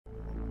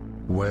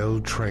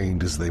Well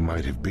trained as they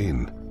might have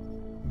been,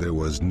 there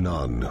was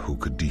none who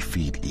could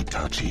defeat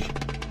Itachi.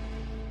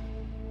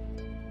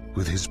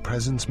 With his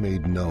presence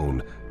made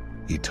known,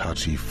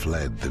 Itachi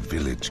fled the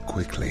village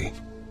quickly.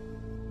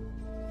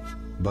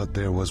 But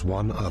there was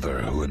one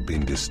other who had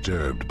been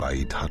disturbed by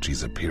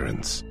Itachi's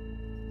appearance.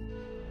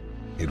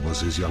 It was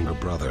his younger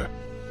brother,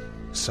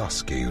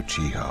 Sasuke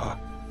Uchiha,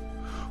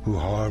 who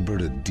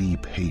harbored a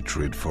deep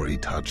hatred for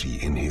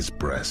Itachi in his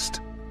breast.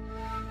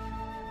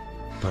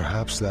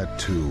 Perhaps that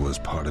too was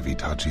part of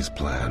Itachi's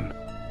plan.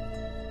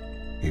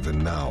 Even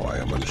now I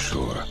am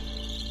unsure.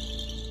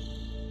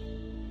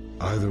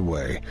 Either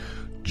way,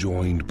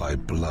 joined by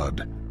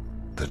blood,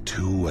 the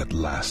two at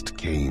last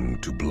came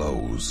to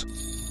blows.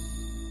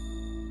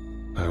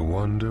 I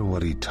wonder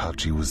what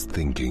Itachi was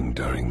thinking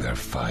during their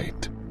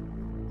fight.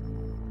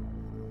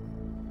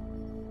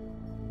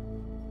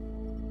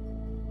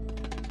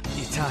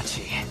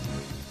 Itachi,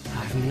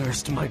 I've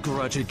nursed my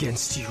grudge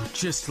against you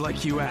just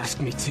like you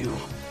asked me to.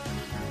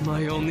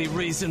 My only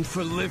reason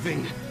for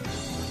living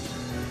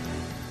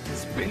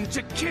has been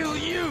to kill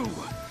you!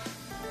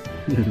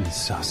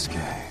 Sasuke.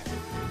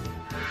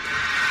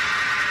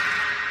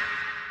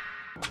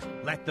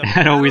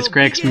 That always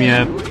cracks me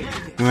up.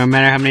 No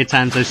matter how many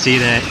times I see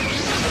that.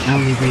 My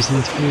only reason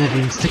for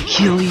living is to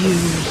kill you.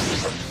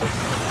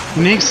 It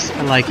makes,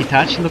 like,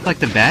 Itachi look like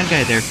the bad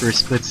guy there for a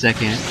split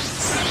second.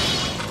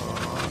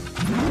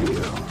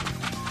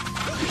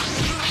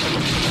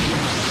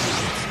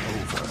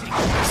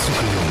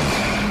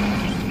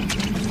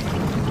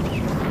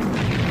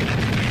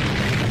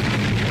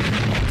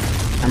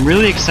 I'm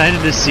really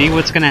excited to see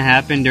what's gonna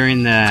happen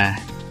during the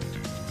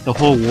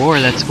whole war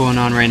that's going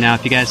on right now,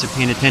 if you guys are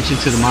paying attention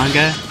to the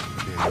manga.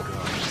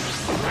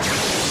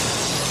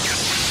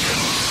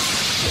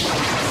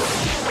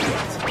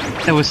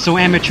 That was so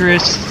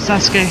amateurish,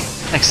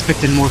 Sasuke. I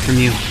expected more from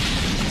you.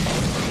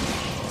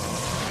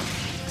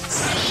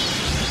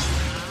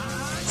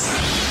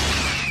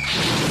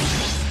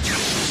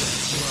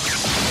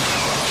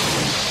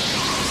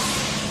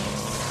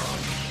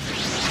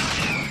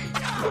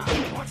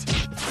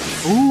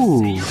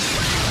 Ooh.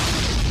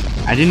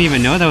 I didn't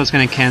even know that was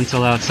gonna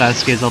cancel out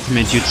Sasuke's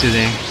ultimate jutsu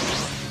there.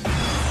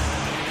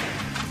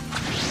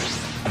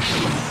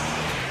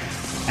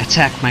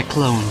 Attack my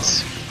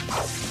clones.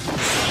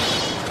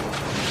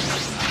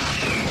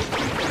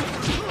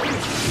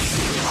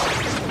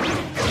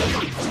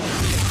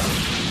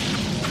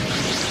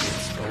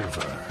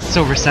 It's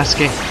over,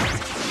 Sasuke.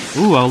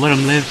 Ooh, I'll let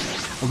him live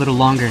a little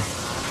longer.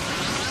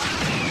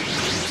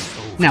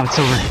 Now it's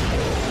over.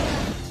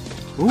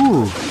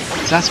 Ooh,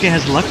 Sasuke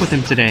has luck with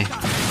him today.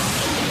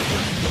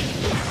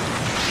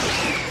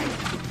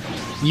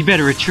 You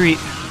better retreat.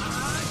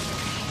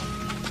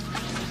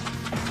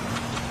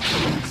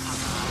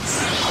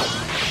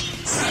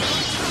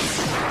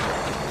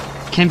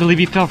 Can't believe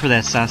you fell for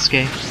that,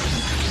 Sasuke.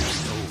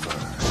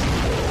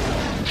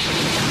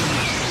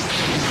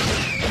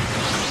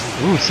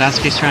 Ooh,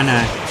 Sasuke's trying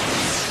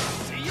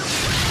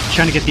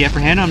to get the upper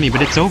hand on me,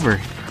 but it's over.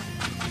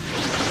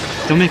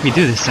 Don't make me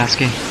do this,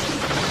 Sasuke.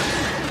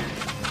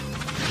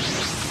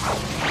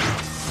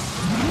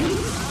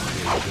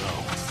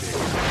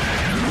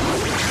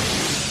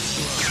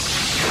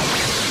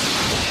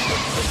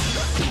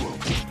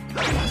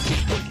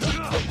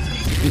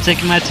 I'm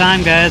taking my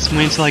time, guys. I'm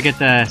waiting until I get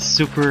the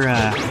super,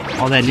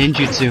 all that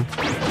ninjutsu.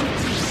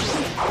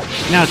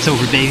 Now it's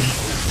over, baby.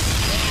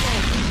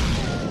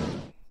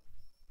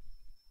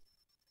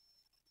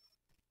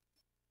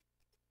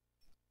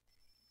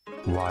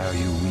 Why are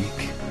you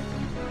weak?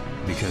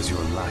 Because you're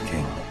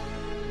lacking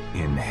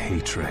in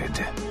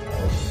hatred.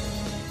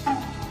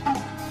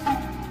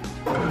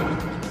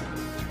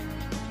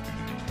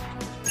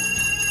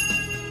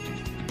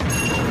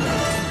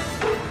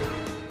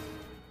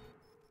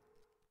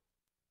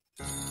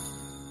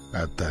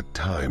 At that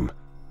time,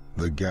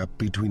 the gap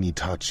between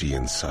Itachi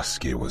and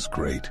Sasuke was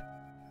great.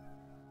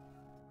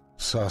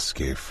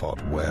 Sasuke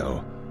fought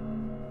well,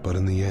 but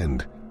in the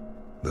end,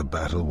 the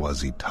battle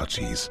was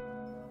Itachi's.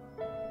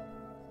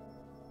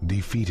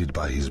 Defeated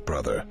by his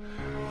brother,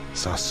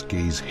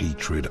 Sasuke's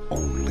hatred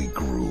only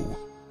grew.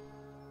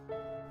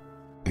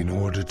 In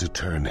order to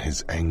turn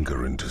his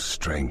anger into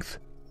strength,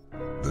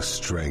 the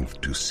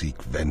strength to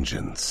seek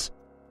vengeance,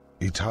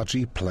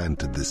 Itachi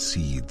planted the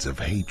seeds of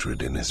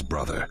hatred in his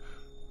brother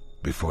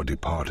before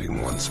departing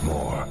once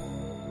more.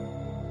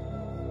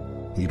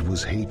 It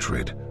was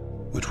hatred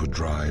which would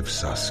drive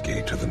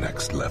Sasuke to the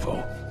next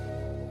level.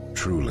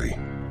 Truly,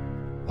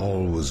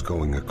 all was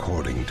going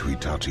according to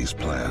Itachi's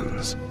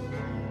plans.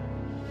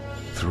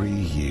 3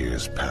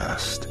 years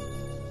passed,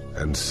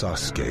 and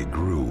Sasuke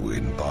grew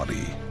in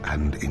body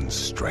and in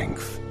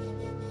strength.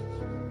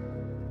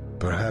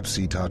 Perhaps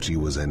Itachi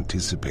was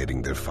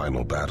anticipating their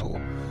final battle,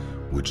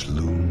 which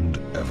loomed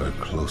ever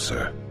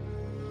closer.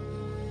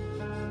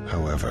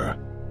 However,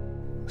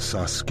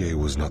 Sasuke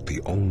was not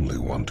the only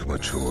one to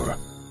mature.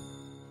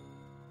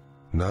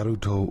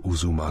 Naruto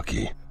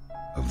Uzumaki,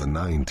 of the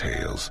Nine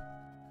Tails,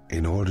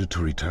 in order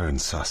to return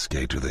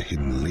Sasuke to the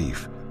Hidden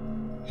Leaf,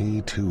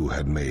 he too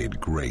had made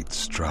great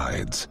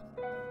strides.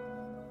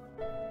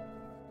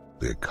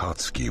 The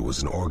Akatsuki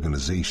was an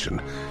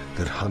organization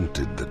that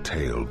hunted the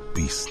tailed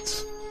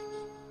beasts.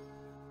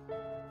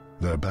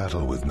 Their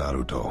battle with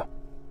Naruto,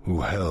 who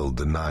held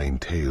the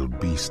nine-tailed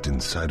beast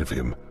inside of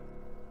him,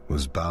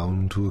 was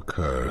bound to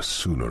occur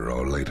sooner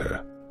or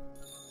later.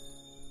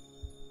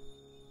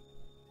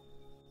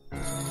 I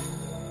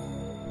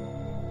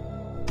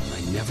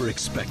never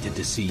expected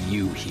to see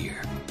you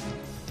here.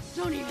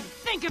 Don't even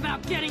think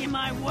about getting in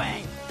my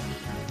way!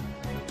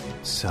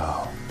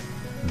 So,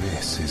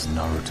 this is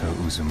Naruto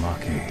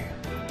Uzumaki.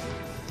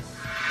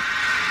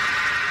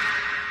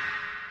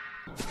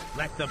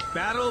 Let the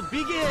battle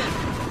begin!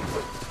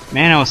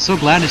 Man, I was so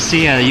glad to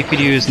see you could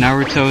use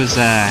Naruto's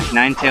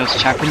Nine Tails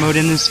chakra mode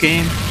in this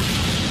game.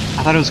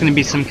 I thought it was going to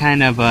be some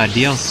kind of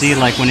DLC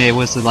like when it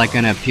was like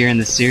going to appear in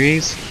the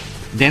series.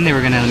 Then they were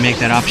going to make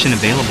that option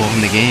available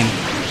in the game.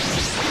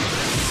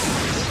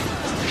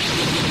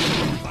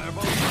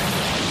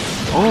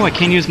 Oh, I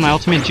can't use my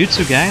ultimate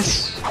jutsu,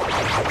 guys.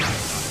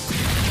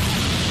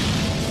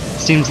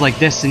 Seems like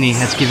destiny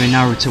has given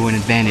Naruto an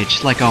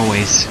advantage, like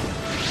always.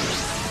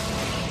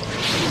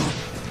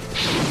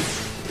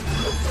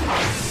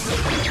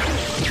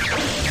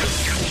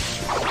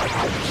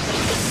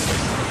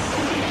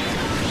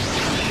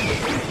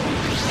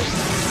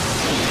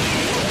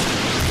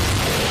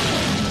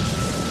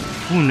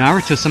 Ooh,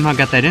 Naruto somehow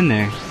got that in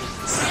there.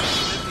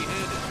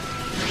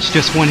 It's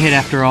just one hit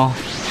after all.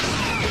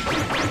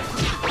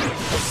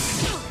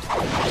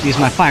 Use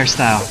my fire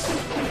style.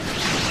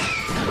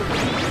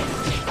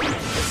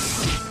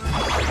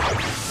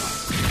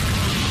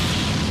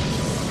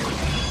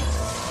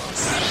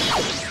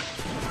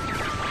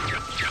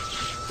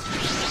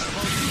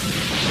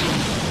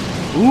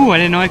 Ooh, I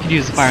didn't know I could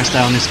use the fire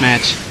style in this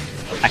match.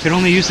 I could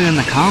only use it in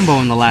the combo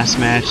in the last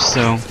match,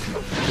 so...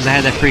 because I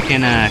had that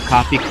freaking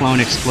copy clone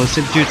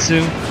explosive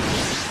jutsu.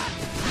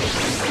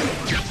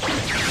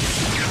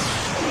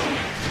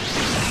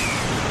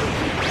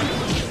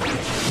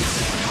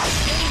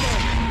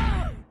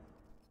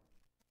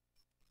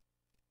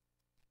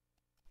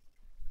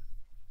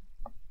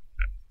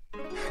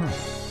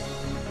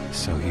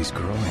 So he's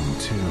growing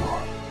too.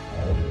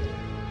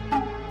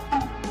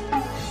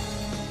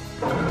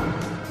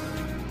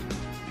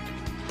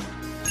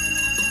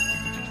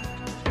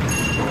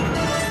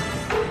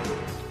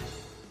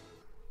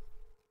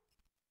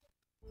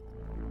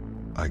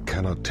 I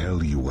cannot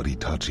tell you what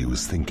Itachi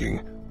was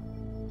thinking.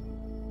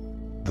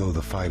 Though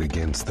the fight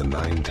against the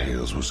Nine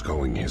Tails was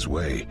going his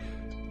way,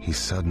 he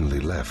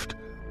suddenly left,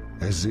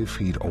 as if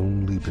he'd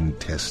only been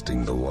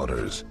testing the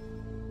waters.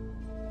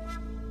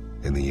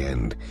 In the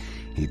end,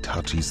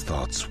 Itachi's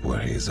thoughts were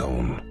his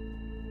own.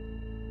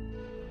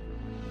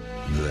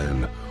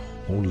 Then,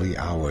 only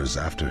hours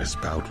after his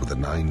bout with the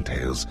Nine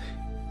Tails,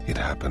 it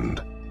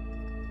happened.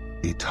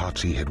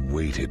 Itachi had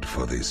waited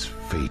for this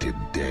fated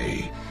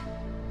day,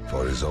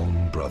 for his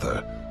own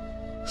brother,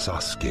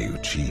 Sasuke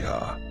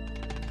Uchiha.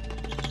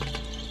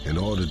 In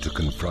order to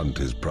confront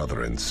his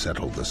brother and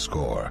settle the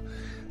score,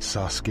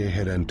 Sasuke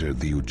had entered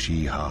the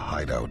Uchiha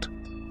hideout.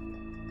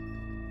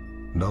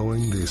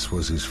 Knowing this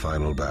was his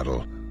final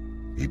battle,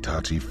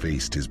 Itachi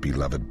faced his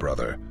beloved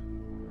brother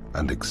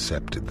and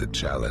accepted the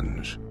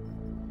challenge.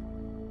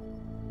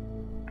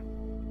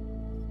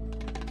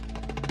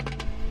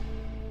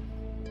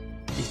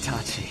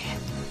 Itachi,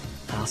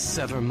 I'll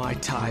sever my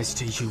ties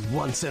to you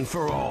once and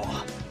for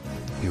all.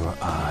 Your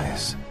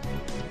eyes,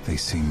 they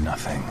see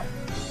nothing.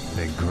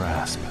 They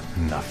grasp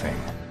nothing.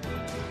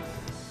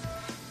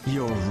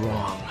 You're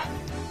wrong.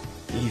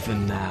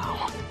 Even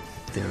now,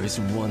 there is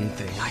one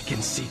thing I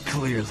can see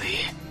clearly.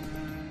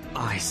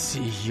 I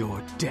see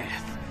your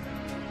death,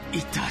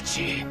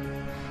 Itachi.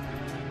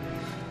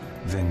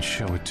 Then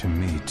show it to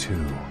me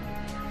too,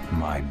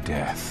 my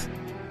death.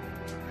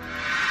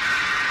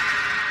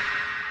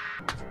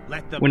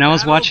 When I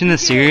was watching the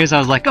series, I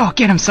was like, oh,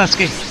 get him,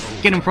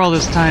 Sasuke! Get him for all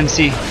those times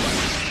he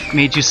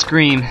made you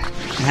scream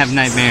and have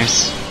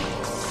nightmares.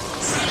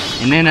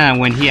 And then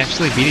when he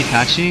actually beat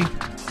Itachi,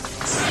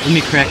 let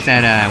me correct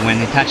that, when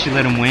Itachi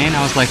let him win,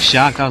 I was like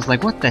shocked. I was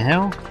like, what the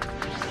hell?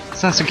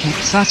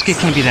 Sasuke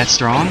can't be that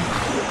strong.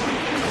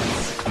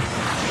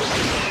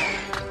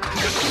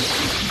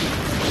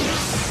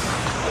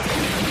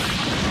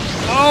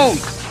 Oh!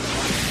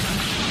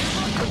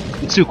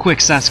 You're too quick,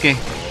 Sasuke.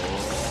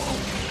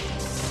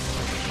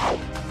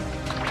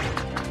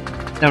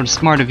 That was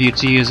smart of you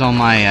to use all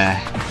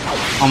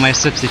my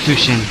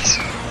substitutions.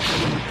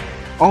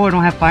 Oh, I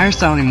don't have fire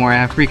style anymore. I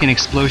have freaking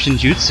explosion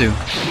jutsu.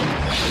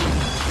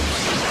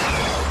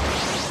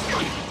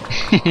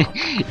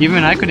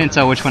 Even I couldn't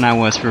tell which one I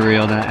was for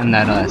real in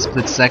that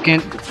split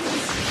second.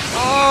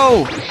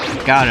 Oh!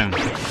 Got him.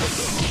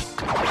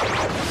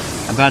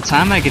 About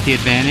time I get the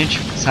advantage.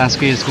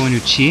 Sasuke is going to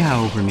Uchiha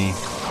over me.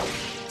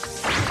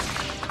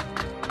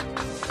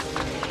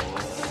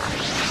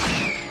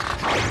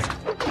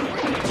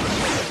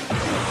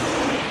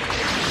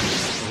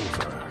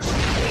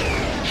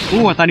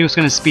 Ooh, I thought he was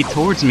going to speed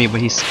towards me,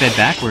 but he sped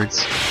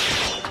backwards.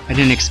 I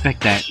didn't expect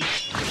that.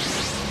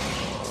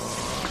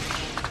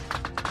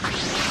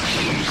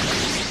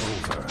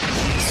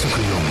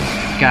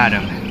 Got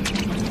him.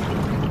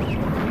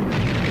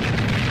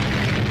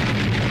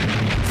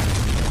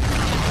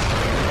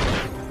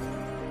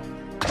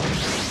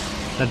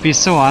 That'd be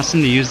so awesome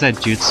to use that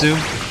jutsu.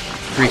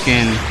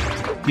 Freaking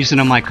using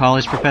on my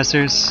college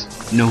professors.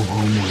 No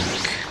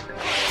homework.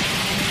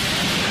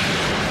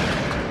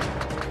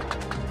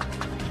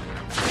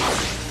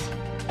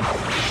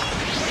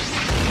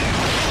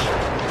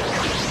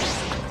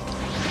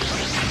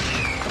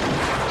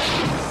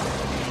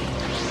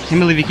 Can't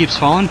believe he keeps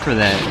falling for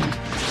that.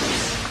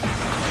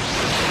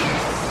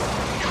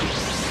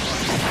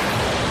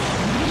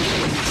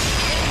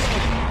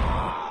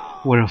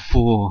 What a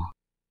fool.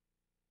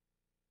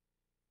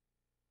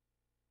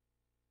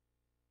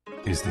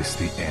 Is this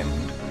the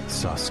end,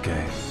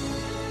 Sasuke?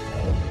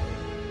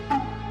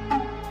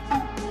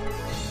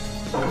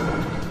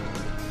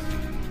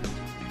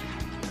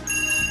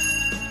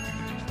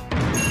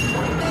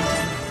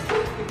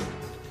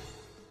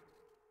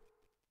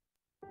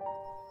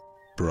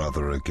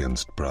 Brother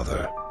against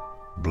brother,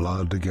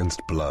 blood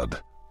against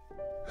blood.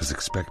 As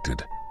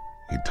expected,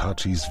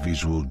 Itachi's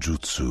visual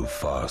jutsu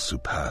far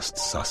surpassed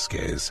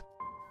Sasuke's.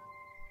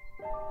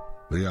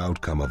 The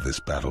outcome of this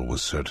battle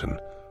was certain,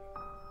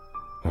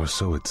 or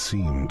so it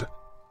seemed.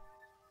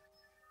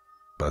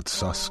 But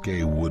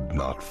Sasuke would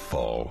not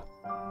fall.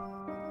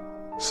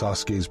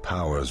 Sasuke's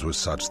powers were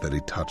such that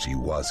Itachi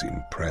was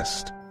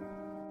impressed.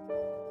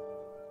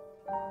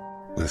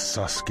 With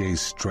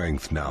Sasuke's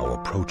strength now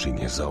approaching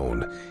his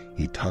own,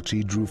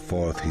 Itachi drew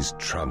forth his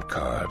trump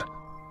card,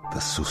 the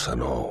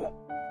Susanoo.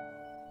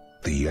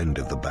 The end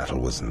of the battle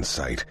was in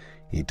sight.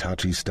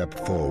 Itachi stepped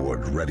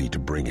forward, ready to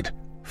bring it,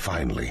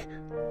 finally,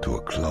 to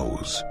a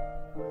close.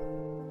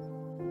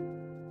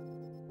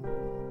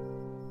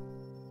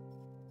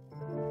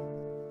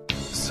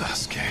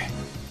 Sasuke,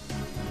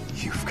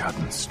 you've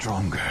gotten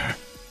stronger.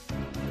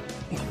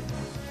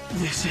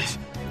 This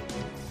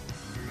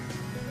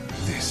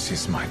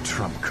is my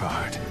trump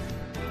card,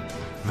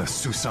 the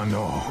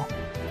Susanoo.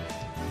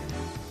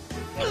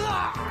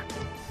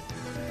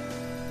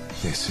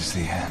 This is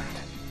the end.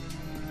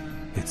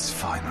 It's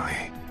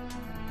finally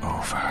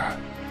over.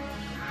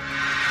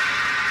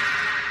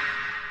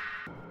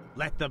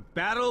 Let the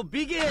battle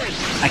begin!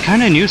 I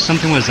kinda knew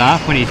something was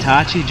off when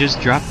Itachi just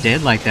dropped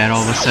dead like that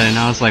all of a sudden.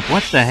 I was like,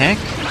 what the heck?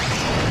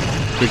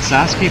 Did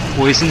Sasuke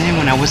poison him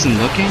when I wasn't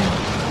looking?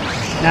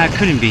 Nah, it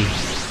couldn't be.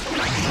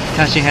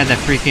 Itachi had that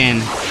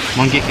freaking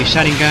Mongeki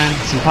Sharingan.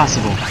 It's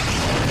impossible.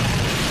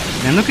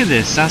 And look at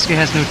this. Sasuke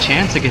has no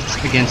chance against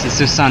the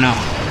Susanoo.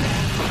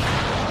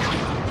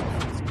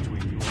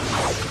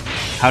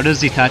 How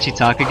does Itachi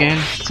talk again?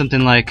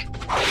 Something like,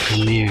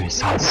 "Come here,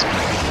 Sasuke."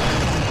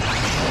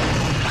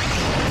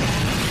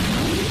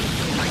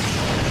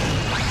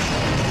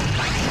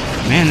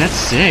 Man, that's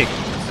sick.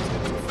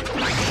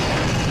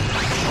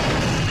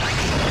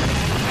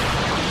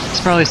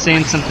 It's probably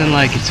saying something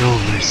like, "It's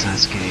over,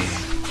 Sasuke."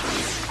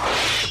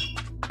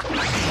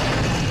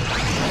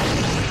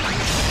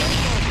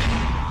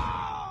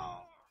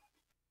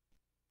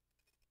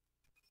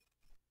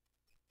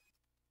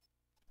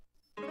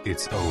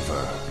 It's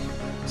over,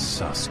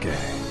 Sasuke.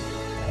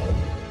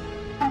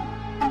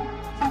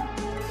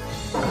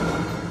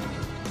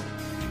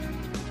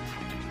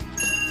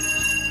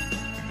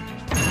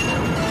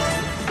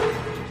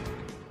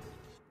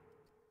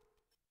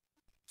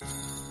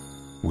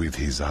 With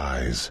his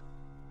eyes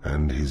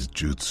and his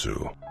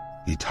jutsu,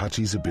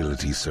 Itachi's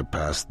abilities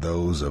surpassed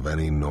those of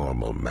any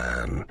normal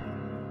man.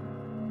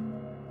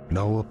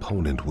 No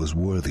opponent was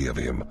worthy of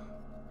him,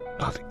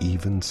 not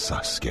even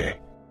Sasuke.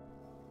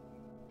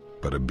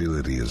 But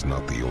ability is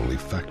not the only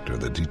factor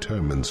that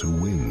determines who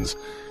wins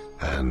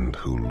and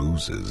who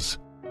loses.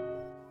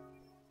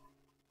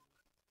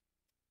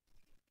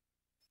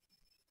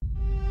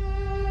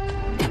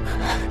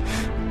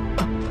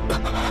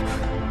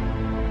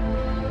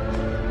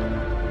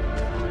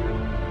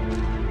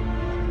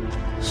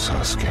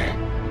 Sasuke,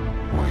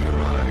 were your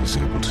eyes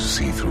able to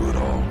see through it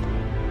all?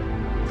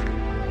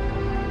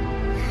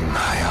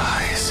 My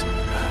eyes.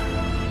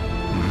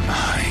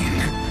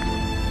 Mine.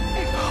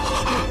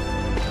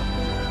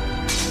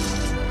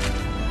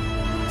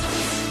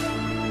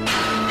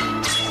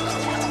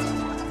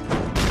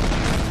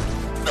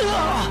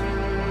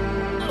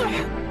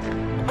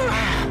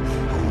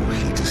 Who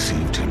he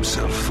deceived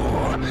himself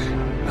for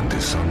and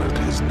dishonored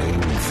his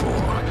name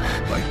for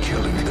by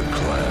killing the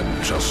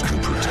clan just to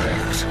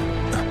protect.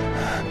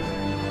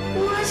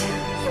 What?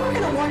 You were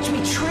gonna watch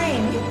me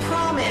train, you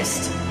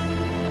promised.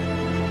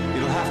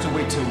 It'll have to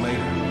wait till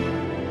later.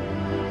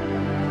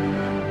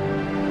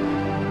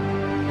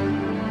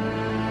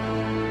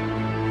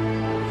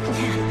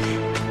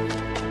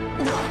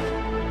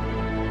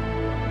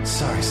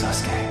 Sorry,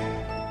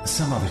 Sasuke.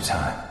 Some other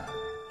time.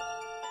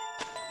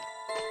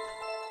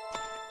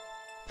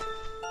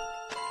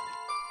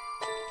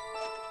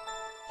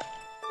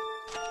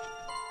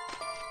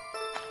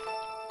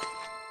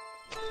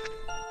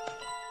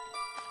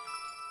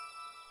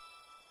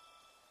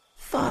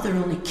 Father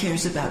only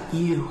cares about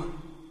you.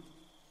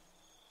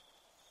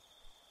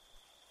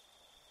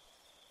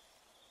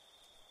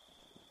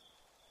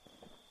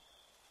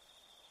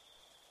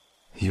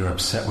 You're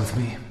upset with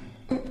me?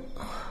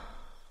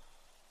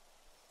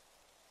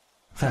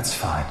 That's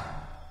fine.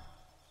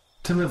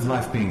 To live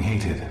life being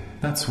hated,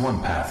 that's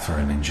one path for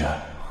a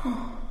ninja.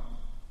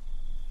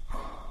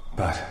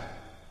 But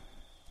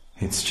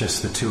it's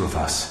just the two of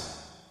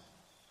us.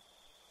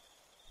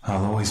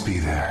 I'll always be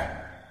there.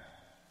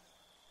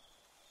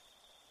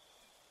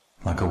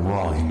 Like a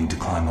wall you need to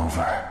climb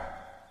over.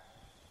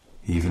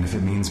 Even if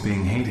it means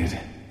being hated.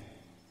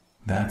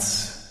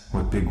 That's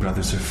what big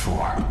brothers are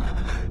for.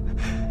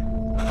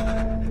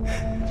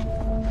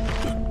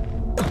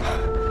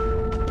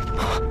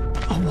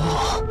 A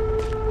wall.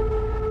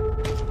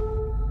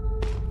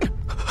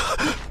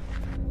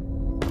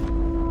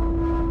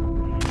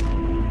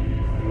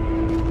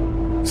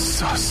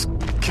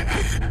 Sasuke.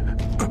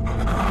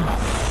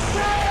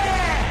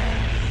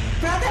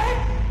 Brother?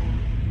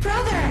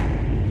 Brother?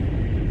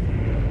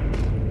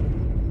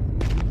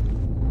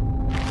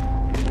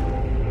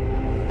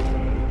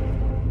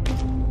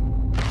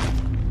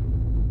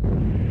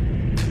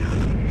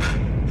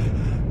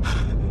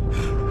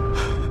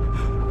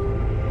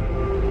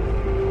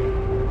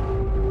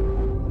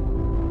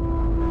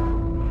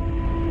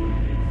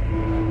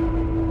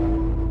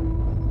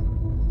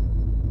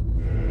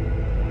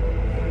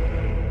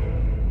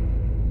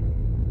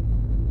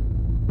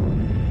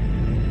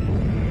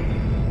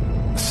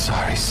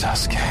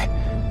 Sasuke,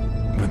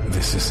 but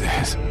this is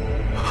it.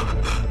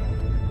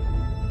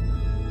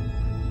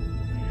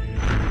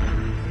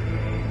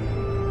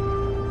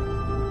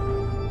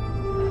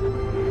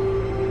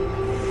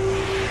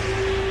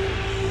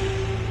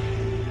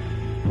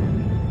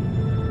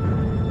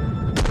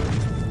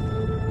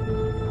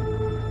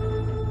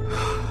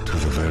 To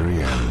the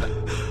very end,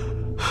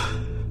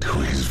 to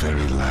his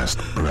very last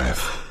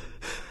breath,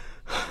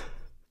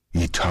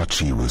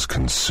 Itachi was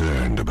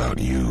concerned about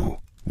you.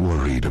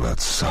 Worried about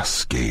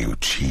Sasuke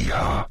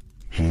Uchiha.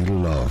 He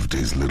loved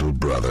his little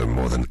brother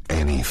more than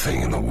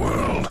anything in the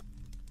world,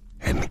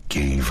 and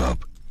gave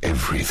up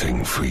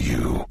everything for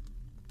you.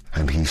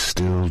 And he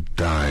still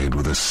died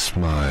with a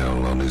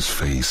smile on his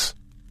face.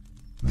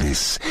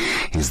 This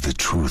is the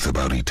truth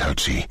about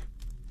Itachi,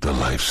 the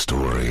life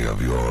story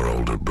of your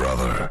older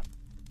brother.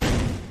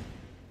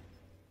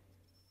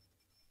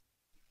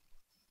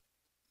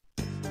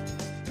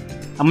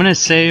 I'm gonna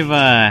save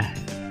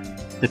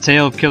the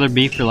tale of Killer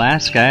Bee for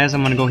last, guys.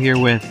 I'm gonna go here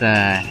with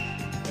the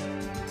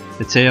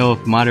tale of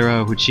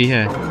Madara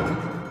Uchiha. The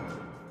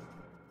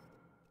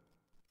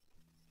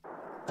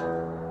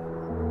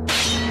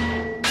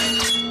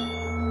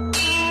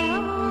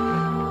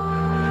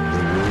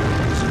world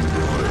was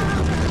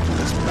embroiled in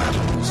endless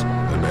battles,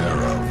 an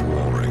era of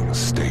warring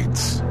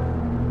states.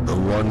 The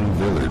one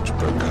village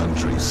per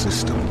country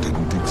system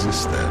didn't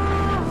exist then.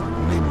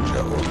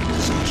 Ninja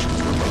organizations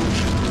were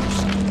loose,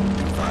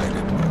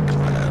 divided by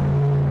clan.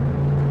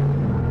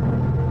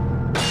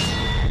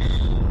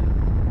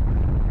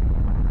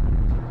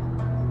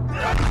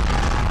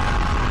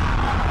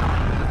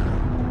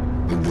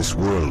 In this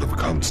world of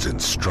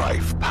constant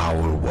strife,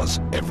 power was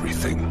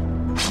everything.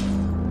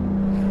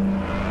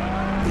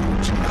 The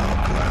Uchiha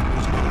clan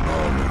was known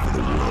all over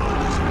the world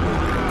as a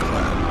warrior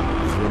clan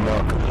with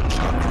remarkable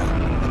chakra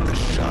and the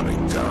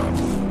Sharingan.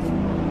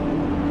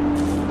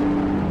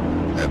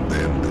 And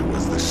then there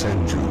was the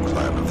Senju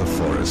clan of the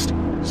forest,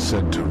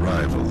 said to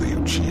rival the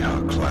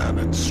Uchiha clan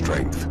in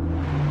strength.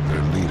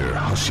 Their leader,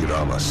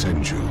 Hashirama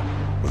Senju,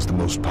 was the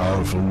most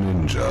powerful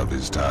ninja of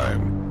his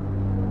time.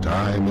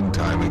 Time and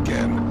time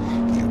again,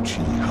 the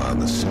Uchiha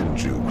and the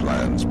Senju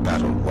clans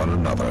battled one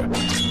another.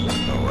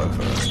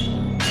 However,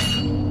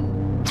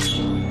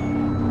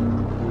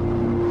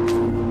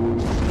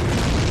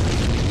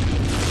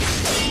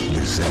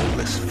 this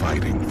endless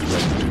fighting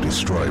threatened to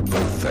destroy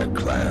both their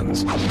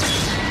clans.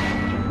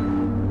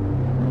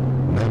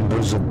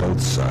 Members of both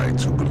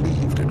sides who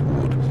believed it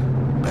would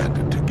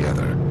banded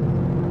together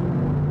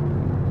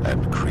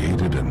and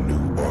created a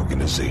new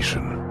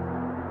organization.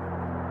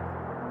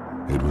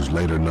 It was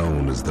later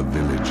known as the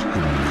village hidden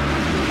in the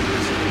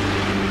hills.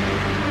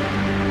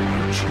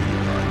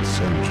 Uchiha and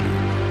Senju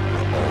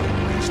were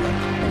always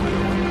like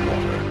oil and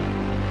water,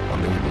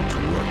 unable to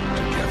work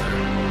together.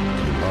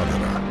 To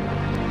Madara,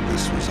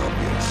 this was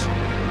obvious,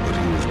 but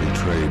he was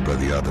betrayed by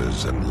the others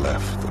and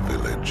left the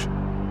village.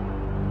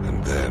 And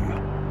then,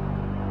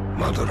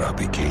 Madara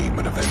became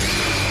an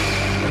Avenger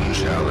and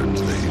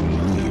challenged the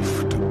Hidden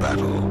Leaf to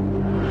battle.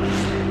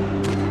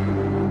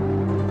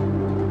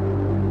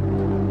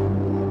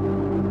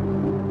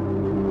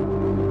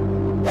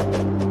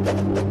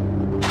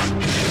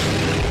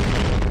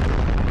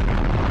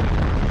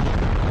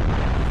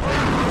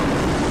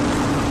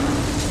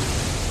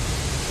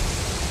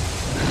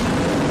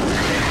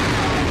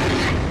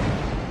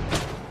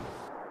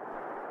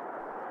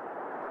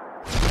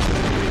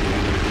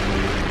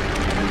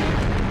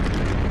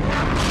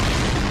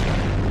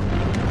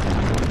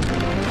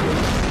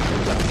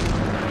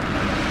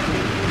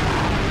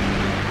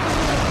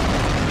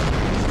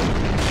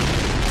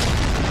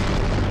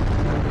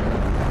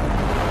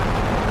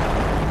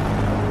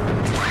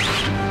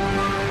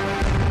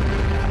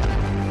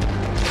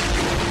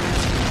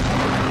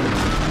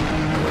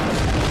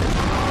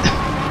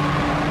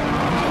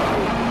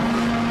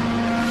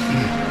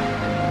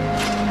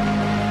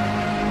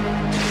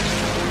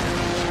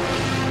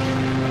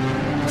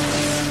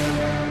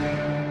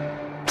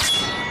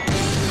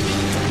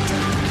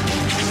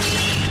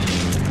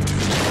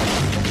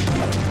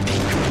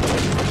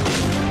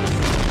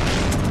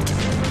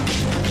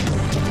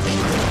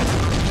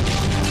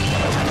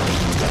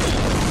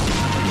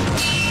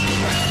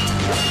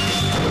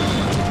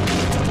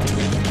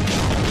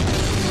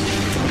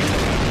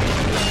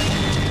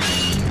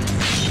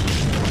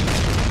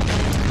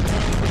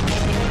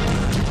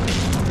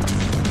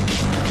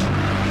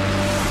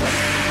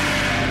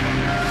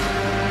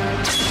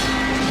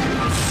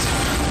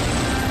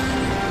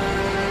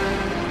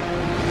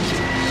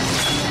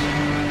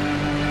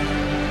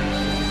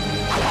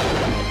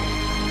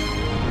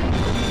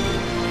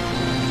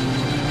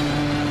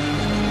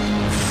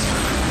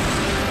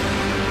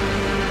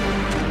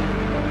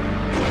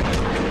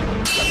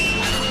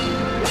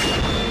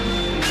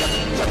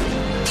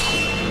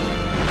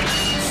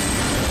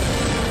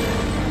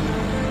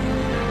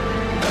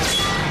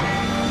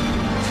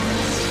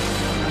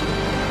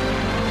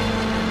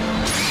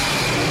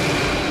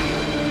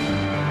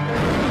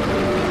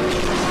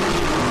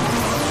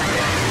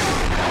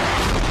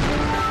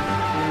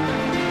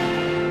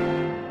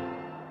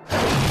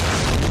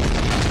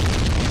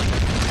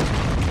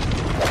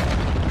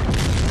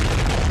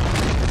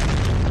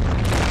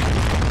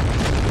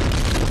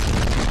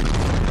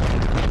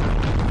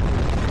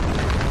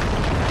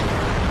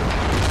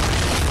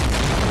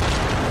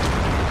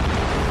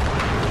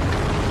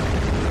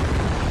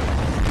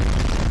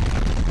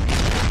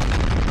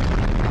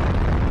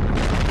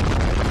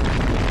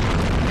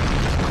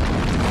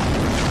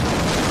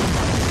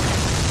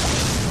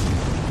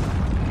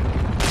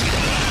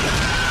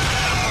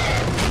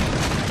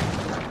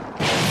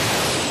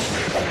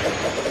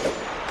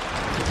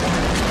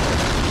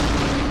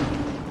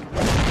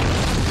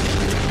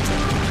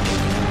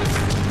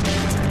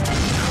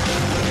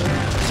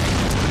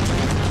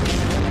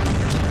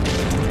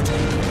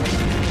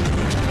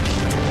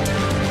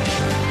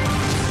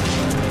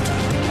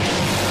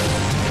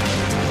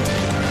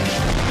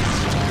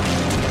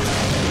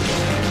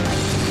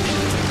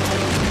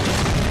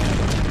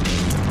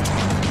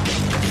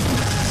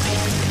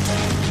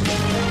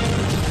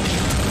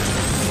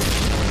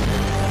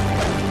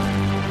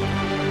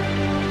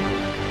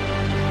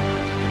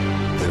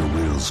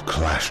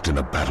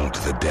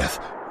 to the death,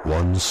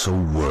 one so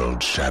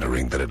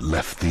world-shattering that it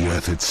left the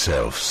earth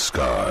itself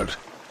scarred.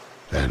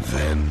 And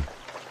then,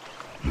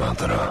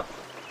 Madara.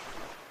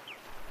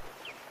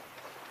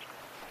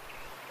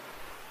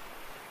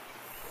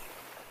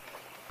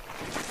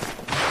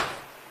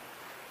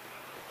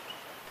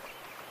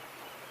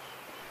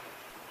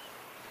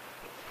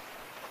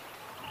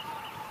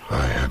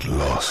 I had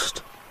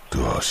lost to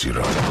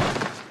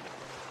Hashirama.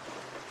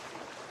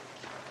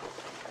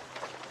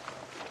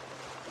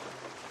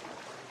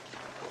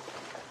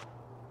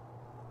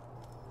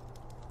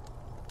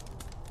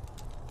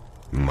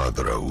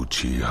 Madara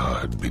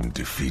Uchiha had been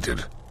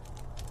defeated,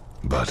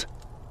 but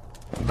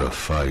the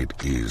fight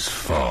is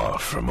far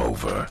from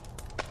over.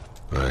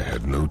 I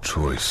had no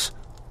choice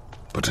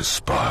but to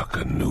spark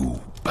a new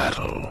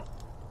battle.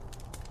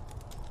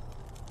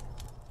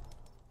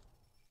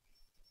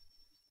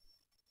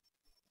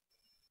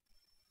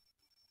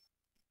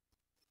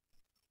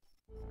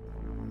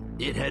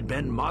 It had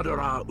been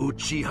Madara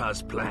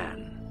Uchiha's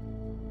plan.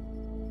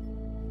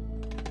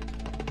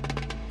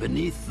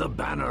 Beneath the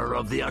banner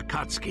of the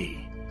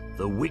Akatsuki,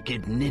 the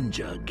wicked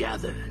ninja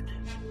gathered.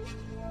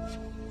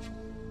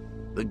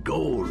 The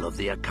goal of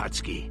the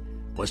Akatsuki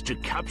was to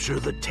capture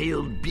the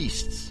tailed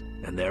beasts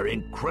and their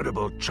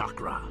incredible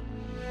chakra.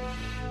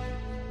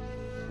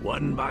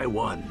 One by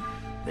one,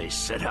 they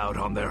set out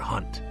on their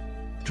hunt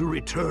to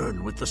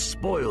return with the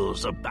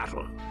spoils of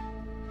battle.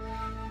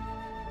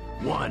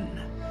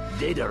 One,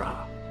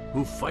 Deidara,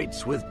 who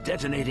fights with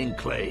detonating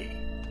clay.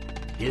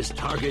 His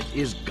target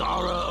is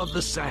Gaara of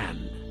the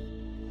Sand,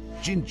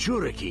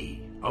 Jinchuriki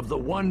of the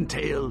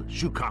one-tailed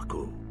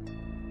Shukaku.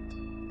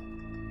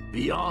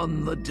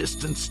 Beyond the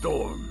distant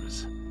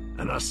storms,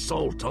 an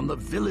assault on the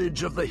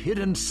village of the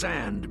hidden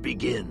sand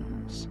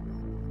begins.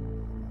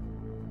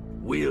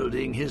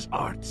 Wielding his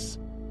arts,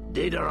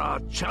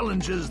 Deidara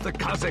challenges the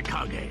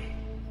Kazekage.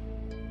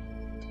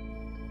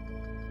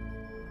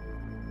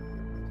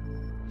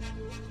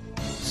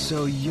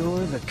 So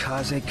you're the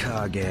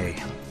Kazekage,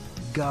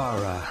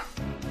 Gaara.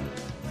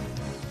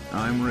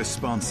 I'm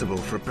responsible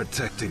for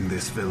protecting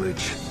this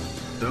village.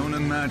 Don't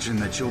imagine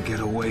that you'll get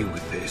away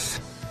with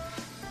this.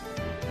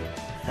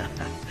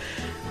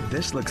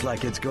 This looks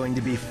like it's going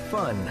to be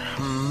fun,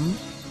 hmm?